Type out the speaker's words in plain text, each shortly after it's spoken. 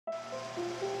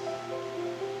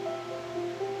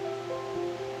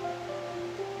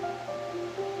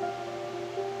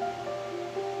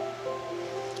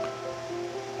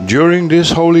During this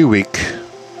Holy Week,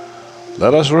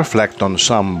 let us reflect on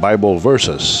some Bible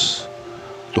verses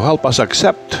to help us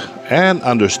accept and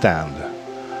understand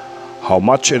how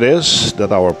much it is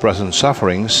that our present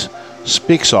sufferings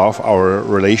speaks of our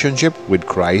relationship with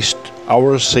Christ,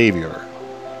 our Savior.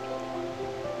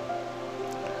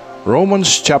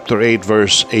 Romans chapter 8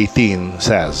 verse 18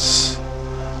 says,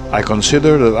 I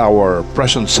consider that our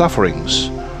present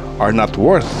sufferings are not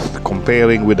worth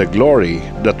comparing with the glory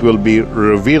that will be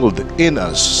revealed in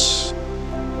us.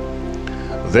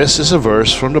 This is a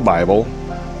verse from the Bible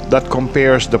that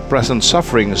compares the present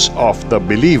sufferings of the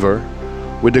believer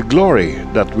with the glory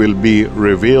that will be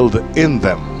revealed in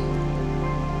them.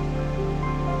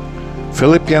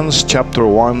 Philippians chapter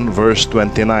 1 verse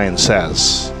 29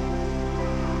 says,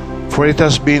 For it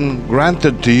has been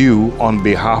granted to you on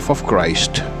behalf of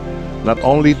Christ, not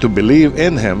only to believe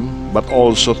in Him, but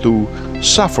also to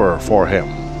suffer for Him.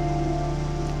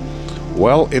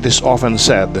 Well, it is often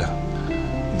said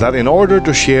that in order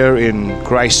to share in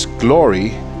Christ's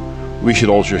glory, we should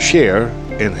also share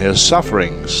in His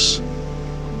sufferings.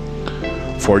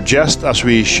 For just as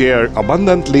we share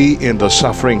abundantly in the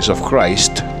sufferings of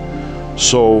Christ,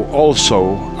 so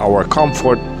also our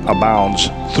comfort abounds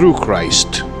through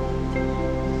Christ.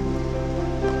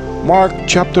 Mark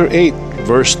chapter 8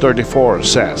 verse 34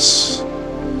 says,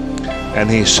 And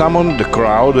He summoned the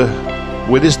crowd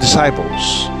with His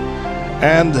disciples,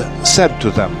 and said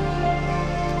to them,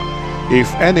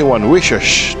 If anyone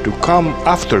wishes to come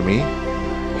after me,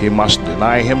 he must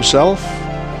deny himself,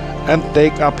 and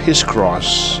take up his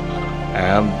cross,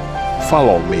 and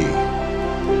follow me.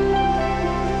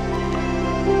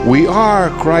 We are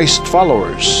Christ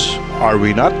followers, are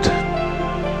we not?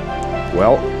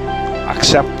 Well,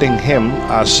 accepting Him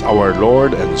as our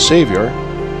Lord and Savior,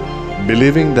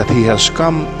 believing that He has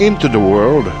come into the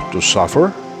world to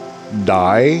suffer,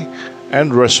 die,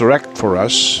 and resurrect for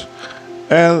us,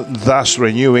 and thus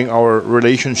renewing our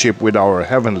relationship with our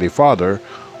Heavenly Father,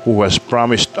 who has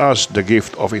promised us the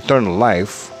gift of eternal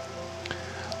life,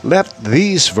 let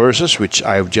these verses which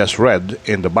I have just read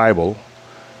in the Bible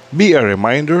be a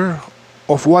reminder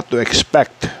of what to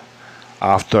expect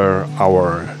after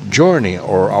our journey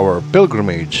or our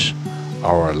pilgrimage,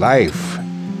 our life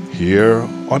here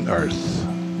on earth.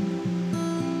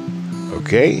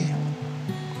 Okay?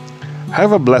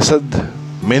 Have a blessed,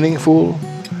 meaningful,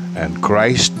 and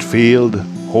Christ-filled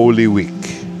Holy Week.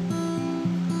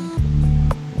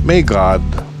 May God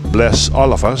bless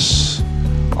all of us,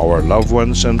 our loved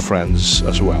ones and friends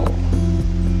as well.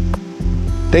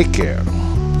 Take care.